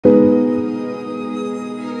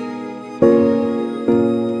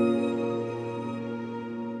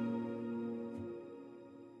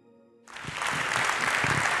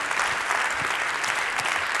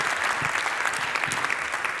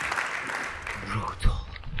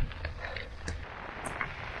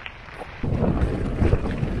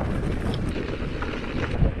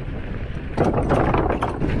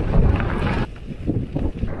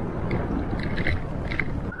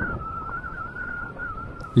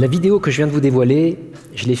La vidéo que je viens de vous dévoiler,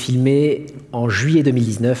 je l'ai filmée en juillet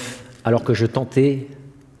 2019, alors que je tentais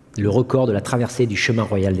le record de la traversée du chemin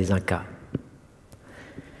royal des Incas.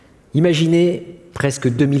 Imaginez presque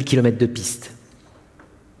 2000 km de piste,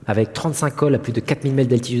 avec 35 cols à plus de 4000 mètres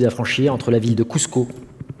d'altitude à franchir entre la ville de Cusco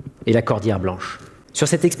et la Cordillère Blanche. Sur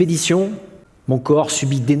cette expédition, mon corps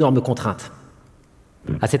subit d'énormes contraintes.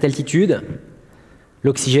 À cette altitude,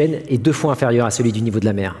 l'oxygène est 2 fois inférieur à celui du niveau de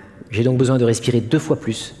la mer. J'ai donc besoin de respirer 2 fois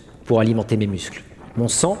plus pour alimenter mes muscles. Mon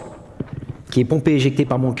sang, qui est pompé et éjecté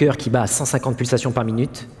par mon cœur qui bat à 150 pulsations par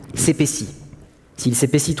minute, s'épaissit. S'il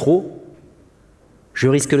s'épaissit trop, je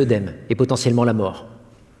risque l'œdème et potentiellement la mort.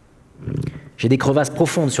 J'ai des crevasses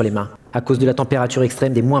profondes sur les mains à cause de la température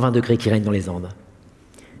extrême des -20 degrés qui règnent dans les Andes.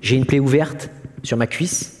 J'ai une plaie ouverte sur ma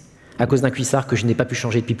cuisse à cause d'un cuissard que je n'ai pas pu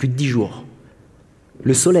changer depuis plus de 10 jours.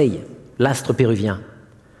 Le soleil, l'astre péruvien,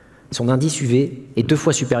 son indice UV est 2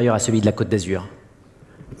 fois supérieur à celui de la Côte d'Azur.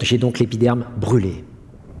 J'ai donc l'épiderme brûlé.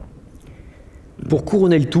 Pour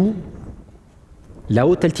couronner le tout, la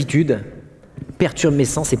haute altitude perturbe mes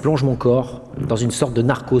sens et plonge mon corps dans une sorte de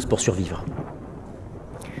narcose pour survivre.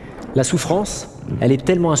 La souffrance, elle est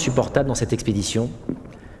tellement insupportable dans cette expédition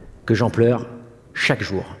que j'en pleure chaque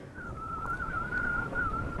jour.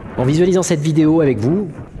 En visualisant cette vidéo avec vous,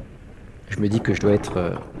 je me dis que je dois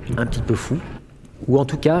être un petit peu fou, ou en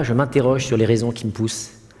tout cas, je m'interroge sur les raisons qui me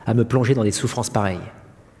poussent à me plonger dans des souffrances pareilles.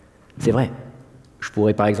 C'est vrai, je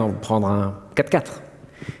pourrais par exemple prendre un 4x4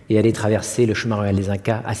 et aller traverser le chemin royal des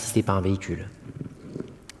Incas assisté par un véhicule.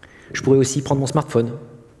 Je pourrais aussi prendre mon smartphone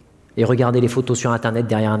et regarder les photos sur Internet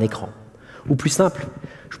derrière un écran. Ou plus simple,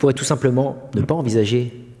 je pourrais tout simplement ne pas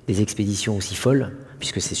envisager des expéditions aussi folles,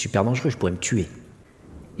 puisque c'est super dangereux, je pourrais me tuer.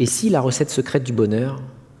 Et si la recette secrète du bonheur,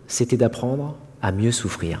 c'était d'apprendre à mieux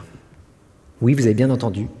souffrir? Oui, vous avez bien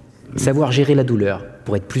entendu, savoir gérer la douleur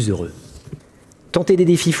pour être plus heureux. Tenter des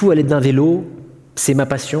défis fous à l'aide d'un vélo, c'est ma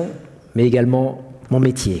passion, mais également mon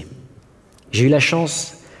métier. J'ai eu la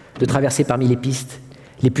chance de traverser parmi les pistes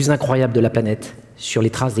les plus incroyables de la planète sur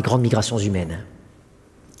les traces des grandes migrations humaines.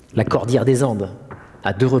 La Cordillère des Andes,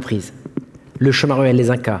 à 2 reprises, le chemin royal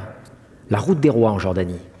des Incas, la route des rois en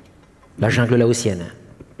Jordanie, la jungle laotienne.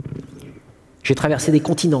 J'ai traversé des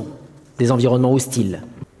continents, des environnements hostiles,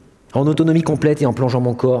 en autonomie complète et en plongeant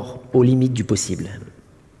mon corps aux limites du possible.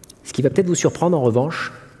 Ce qui va peut-être vous surprendre en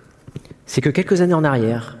revanche, c'est que quelques années en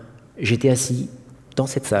arrière, j'étais assis dans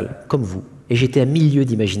cette salle, comme vous, et j'étais à 1000 lieues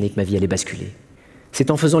d'imaginer que ma vie allait basculer.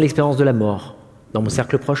 C'est en faisant l'expérience de la mort, dans mon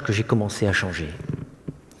cercle proche, que j'ai commencé à changer.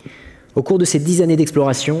 Au cours de ces 10 années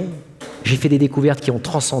d'exploration, j'ai fait des découvertes qui ont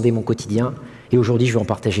transcendé mon quotidien, et aujourd'hui je vais en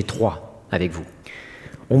partager 3 avec vous.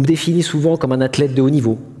 On me définit souvent comme un athlète de haut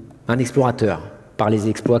niveau, un explorateur, par les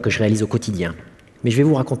exploits que je réalise au quotidien. Mais je vais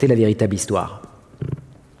vous raconter la véritable histoire.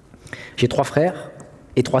 J'ai 3 frères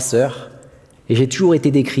et 3 sœurs, et j'ai toujours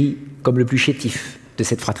été décrit comme le plus chétif de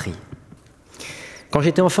cette fratrie. Quand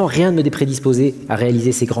j'étais enfant, rien ne me prédisposait à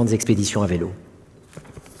réaliser ces grandes expéditions à vélo.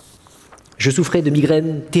 Je souffrais de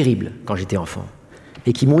migraines terribles quand j'étais enfant,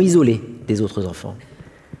 et qui m'ont isolé des autres enfants.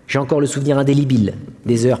 J'ai encore le souvenir indélébile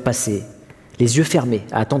des heures passées, les yeux fermés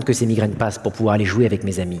à attendre que ces migraines passent pour pouvoir aller jouer avec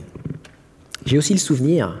mes amis. J'ai aussi le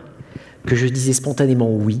souvenir que je disais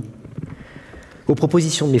spontanément oui aux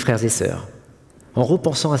propositions de mes frères et sœurs, en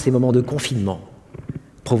repensant à ces moments de confinement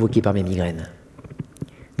provoqués par mes migraines.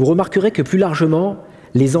 Vous remarquerez que plus largement,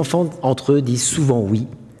 les enfants entre eux disent souvent oui,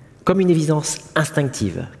 comme une évidence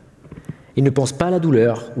instinctive. Ils ne pensent pas à la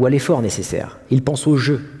douleur ou à l'effort nécessaire, ils pensent au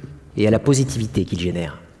jeu et à la positivité qu'ils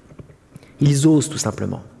génèrent. Ils osent tout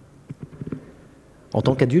simplement. En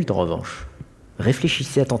tant qu'adultes, en revanche,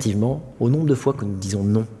 réfléchissez attentivement au nombre de fois que nous disons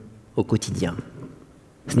non au quotidien.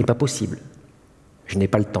 Ce n'est pas possible. Je n'ai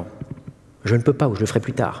pas le temps. Je ne peux pas ou je le ferai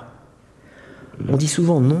plus tard. On dit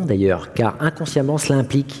souvent non d'ailleurs, car inconsciemment cela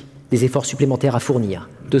implique des efforts supplémentaires à fournir,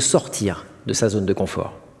 de sortir de sa zone de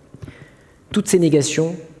confort. Toutes ces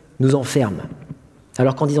négations nous enferment,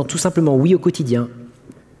 alors qu'en disant tout simplement oui au quotidien,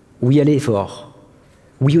 oui à l'effort,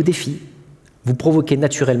 oui au défi, vous provoquez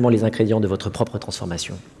naturellement les ingrédients de votre propre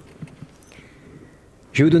transformation.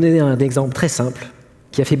 Je vais vous donner un exemple très simple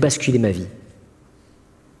qui a fait basculer ma vie.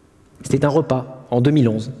 C'était un repas en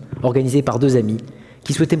 2011, organisé par 2 amis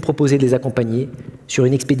qui souhaitaient me proposer de les accompagner sur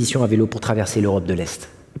une expédition à vélo pour traverser l'Europe de l'Est.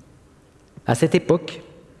 À cette époque,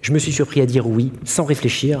 je me suis surpris à dire oui sans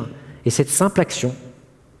réfléchir, et cette simple action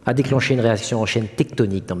a déclenché une réaction en chaîne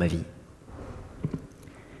tectonique dans ma vie.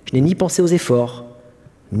 Je n'ai ni pensé aux efforts,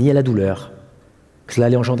 ni à la douleur que cela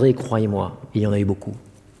allait engendrer, et croyez-moi, il y en a eu beaucoup.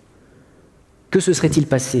 Que se serait-il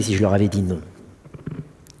passé si je leur avais dit non?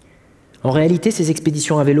 En réalité, ces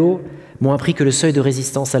expéditions à vélo m'ont appris que le seuil de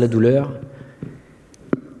résistance à la douleur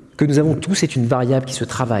que nous avons tous est une variable qui se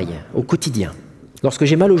travaille au quotidien. Lorsque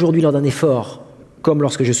j'ai mal aujourd'hui lors d'un effort, comme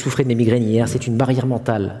lorsque je souffrais de mes migraines hier, c'est une barrière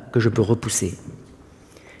mentale que je peux repousser.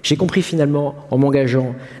 J'ai compris finalement, en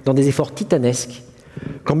m'engageant dans des efforts titanesques,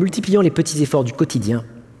 qu'en multipliant les petits efforts du quotidien,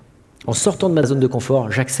 en sortant de ma zone de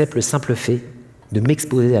confort, j'accepte le simple fait de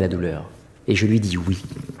m'exposer à la douleur. Et je lui dis oui.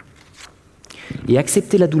 Et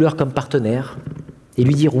accepter la douleur comme partenaire et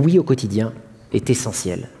lui dire oui au quotidien est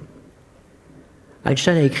essentiel.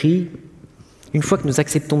 Einstein a écrit « Une fois que nous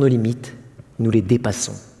acceptons nos limites, nous les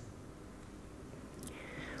dépassons ».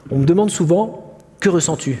 On me demande souvent « Que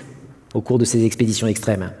ressens-tu » au cours de ces expéditions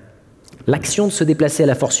extrêmes. L'action de se déplacer à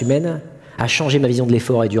la force humaine a changé ma vision de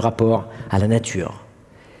l'effort et du rapport à la nature.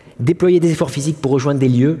 Déployer des efforts physiques pour rejoindre des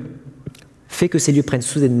lieux fait que ces lieux prennent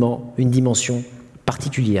soudainement une dimension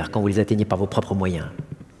particulière quand vous les atteignez par vos propres moyens.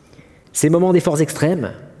 Ces moments d'efforts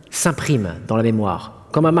extrêmes s'impriment dans la mémoire,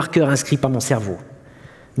 comme un marqueur inscrit par mon cerveau.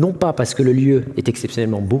 Non pas parce que le lieu est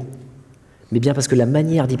exceptionnellement beau, mais bien parce que la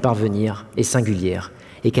manière d'y parvenir est singulière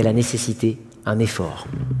et qu'elle a nécessité un effort.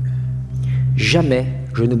 Jamais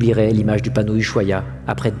je n'oublierai l'image du panneau Ushuaïa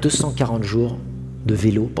après 240 jours de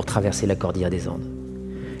vélo pour traverser la cordillère des Andes.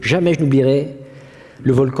 Jamais je n'oublierai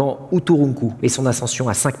le volcan Uturuncu et son ascension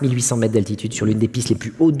à 5800 mètres d'altitude sur l'une des pistes les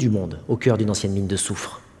plus hautes du monde, au cœur d'une ancienne mine de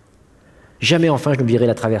soufre. Jamais enfin je n'oublierai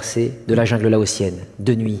la traversée de la jungle laotienne,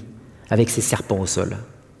 de nuit, avec ses serpents au sol.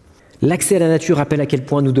 L'accès à la nature rappelle à quel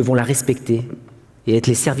point nous devons la respecter et être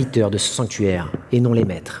les serviteurs de ce sanctuaire et non les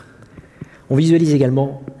maîtres. On visualise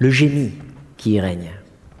également le génie qui y règne.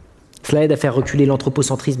 Cela aide à faire reculer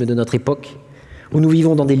l'anthropocentrisme de notre époque, où nous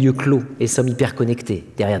vivons dans des lieux clos et sommes hyper connectés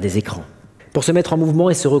derrière des écrans. Pour se mettre en mouvement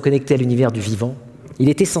et se reconnecter à l'univers du vivant, il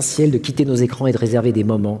est essentiel de quitter nos écrans et de réserver des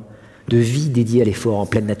moments de vie dédiés à l'effort en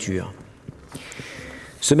pleine nature.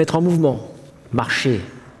 Se mettre en mouvement, marcher,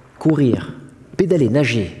 courir, pédaler,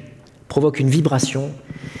 nager, provoque une vibration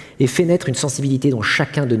et fait naître une sensibilité dont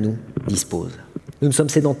chacun de nous dispose. Nous ne sommes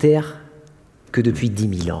sédentaires que depuis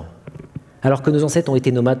 10 000 ans, alors que nos ancêtres ont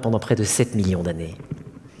été nomades pendant près de 7 millions d'années.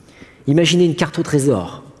 Imaginez une carte au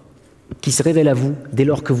trésor qui se révèle à vous dès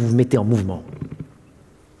lors que vous vous mettez en mouvement.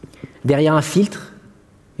 Derrière un filtre,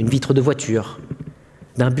 une vitre de voiture,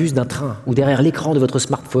 d'un bus, d'un train ou derrière l'écran de votre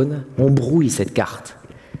smartphone, on brouille cette carte.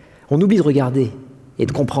 On oublie de regarder et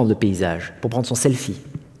de comprendre le paysage pour prendre son selfie.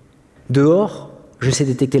 Dehors, je sais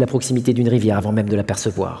détecter la proximité d'une rivière avant même de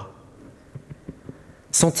l'apercevoir.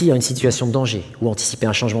 Sentir une situation de danger ou anticiper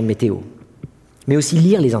un changement de météo, mais aussi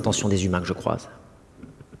lire les intentions des humains que je croise.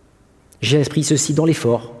 J'ai appris ceci dans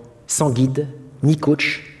l'effort, sans guide, ni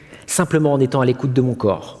coach, simplement en étant à l'écoute de mon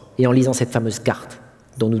corps et en lisant cette fameuse carte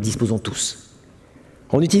dont nous disposons tous.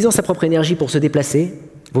 En utilisant sa propre énergie pour se déplacer,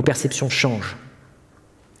 vos perceptions changent.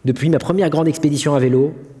 Depuis ma première grande expédition à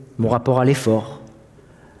vélo, mon rapport à l'effort,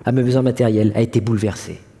 à mes besoins matériels, a été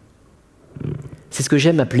bouleversé. C'est ce que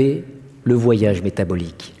j'aime appeler le voyage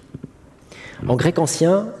métabolique. En grec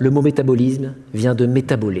ancien, le mot métabolisme vient de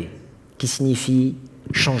métabolé, qui signifie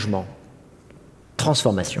changement,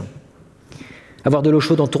 transformation. Avoir de l'eau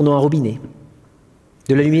chaude en tournant un robinet,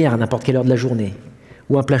 de la lumière à n'importe quelle heure de la journée,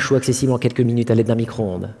 ou un plat chaud accessible en quelques minutes à l'aide d'un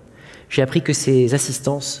micro-ondes. J'ai appris que ces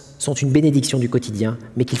assistances sont une bénédiction du quotidien,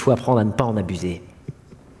 mais qu'il faut apprendre à ne pas en abuser.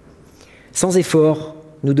 Sans effort,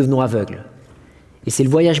 nous devenons aveugles. Et c'est le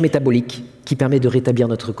voyage métabolique qui permet de rétablir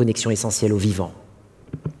notre connexion essentielle au vivant.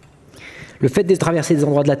 Le fait de traverser des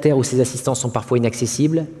endroits de la Terre où ces assistances sont parfois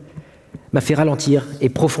inaccessibles m'a fait ralentir et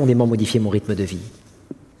profondément modifier mon rythme de vie.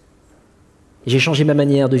 J'ai changé ma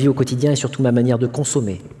manière de vie au quotidien et surtout ma manière de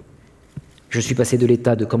consommer. Je suis passé de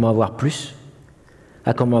l'état de comment avoir plus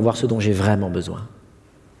à comment avoir ce dont j'ai vraiment besoin.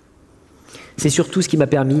 C'est surtout ce qui m'a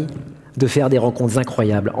permis de faire des rencontres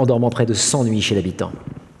incroyables en dormant près de 100 nuits chez l'habitant.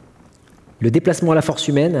 Le déplacement à la force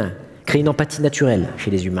humaine crée une empathie naturelle chez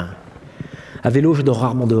les humains. À vélo, je dors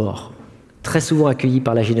rarement dehors, très souvent accueilli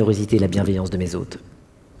par la générosité et la bienveillance de mes hôtes.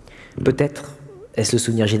 Peut-être est-ce le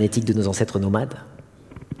souvenir génétique de nos ancêtres nomades?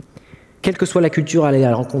 Quelle que soit la culture, aller à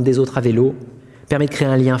la rencontre des autres à vélo permet de créer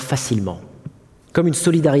un lien facilement, comme une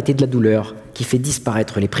solidarité de la douleur qui fait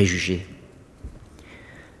disparaître les préjugés.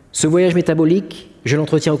 Ce voyage métabolique, je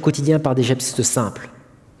l'entretiens au quotidien par des gestes simples,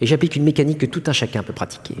 et j'applique une mécanique que tout un chacun peut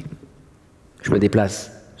pratiquer. Je me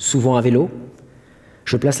déplace souvent à vélo,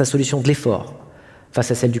 je place la solution de l'effort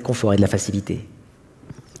face à celle du confort et de la facilité.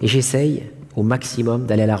 Et j'essaye au maximum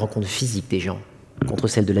d'aller à la rencontre physique des gens contre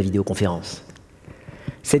celle de la vidéoconférence.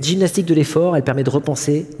 Cette gymnastique de l'effort, elle permet de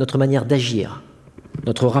repenser notre manière d'agir,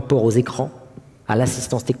 notre rapport aux écrans, à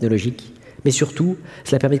l'assistance technologique, mais surtout,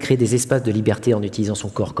 cela permet de créer des espaces de liberté en utilisant son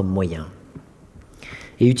corps comme moyen.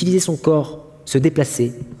 Et utiliser son corps, se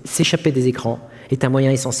déplacer, s'échapper des écrans, est un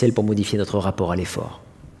moyen essentiel pour modifier notre rapport à l'effort.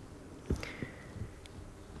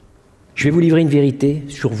 Je vais vous livrer une vérité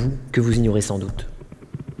sur vous que vous ignorez sans doute.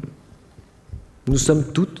 Nous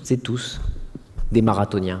sommes toutes et tous des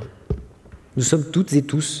marathoniens. Nous sommes toutes et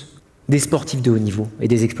tous des sportifs de haut niveau et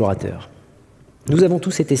des explorateurs. Nous avons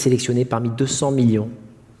tous été sélectionnés parmi 200 millions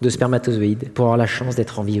de spermatozoïdes pour avoir la chance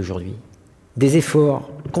d'être en vie aujourd'hui. Des efforts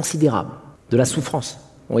considérables, de la souffrance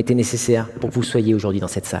ont été nécessaires pour que vous soyez aujourd'hui dans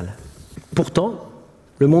cette salle. Pourtant,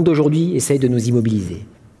 le monde d'aujourd'hui essaye de nous immobiliser,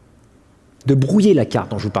 de brouiller la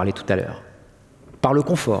carte dont je vous parlais tout à l'heure, par le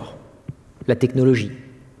confort, la technologie,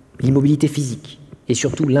 l'immobilité physique et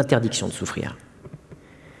surtout l'interdiction de souffrir.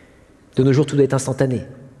 De nos jours, tout doit être instantané,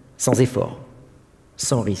 sans effort,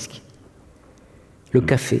 sans risque. Le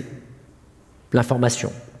café,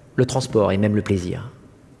 l'information, le transport et même le plaisir.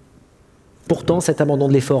 Pourtant, cet abandon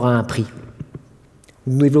de l'effort a un prix.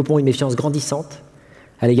 Nous développons une méfiance grandissante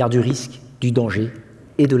à l'égard du risque, du danger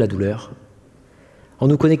et de la douleur. En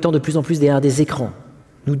nous connectant de plus en plus derrière des écrans,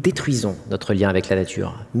 nous détruisons notre lien avec la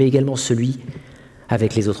nature, mais également celui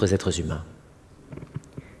avec les autres êtres humains.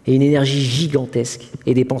 Et une énergie gigantesque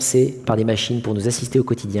est dépensée par des machines pour nous assister au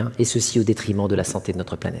quotidien, et ceci au détriment de la santé de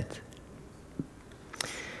notre planète.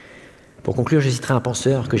 Pour conclure, je citerai un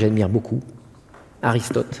penseur que j'admire beaucoup,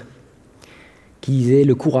 Aristote, qui disait «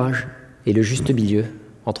 Le courage est le juste milieu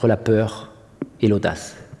entre la peur et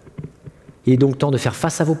l'audace ». Il est donc temps de faire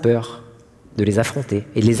face à vos peurs, de les affronter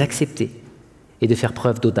et de les accepter, et de faire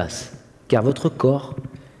preuve d'audace, car votre corps,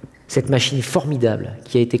 cette machine formidable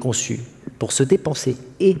qui a été conçue pour se dépenser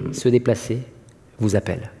et se déplacer, vous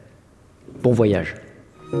appelle. Bon voyage.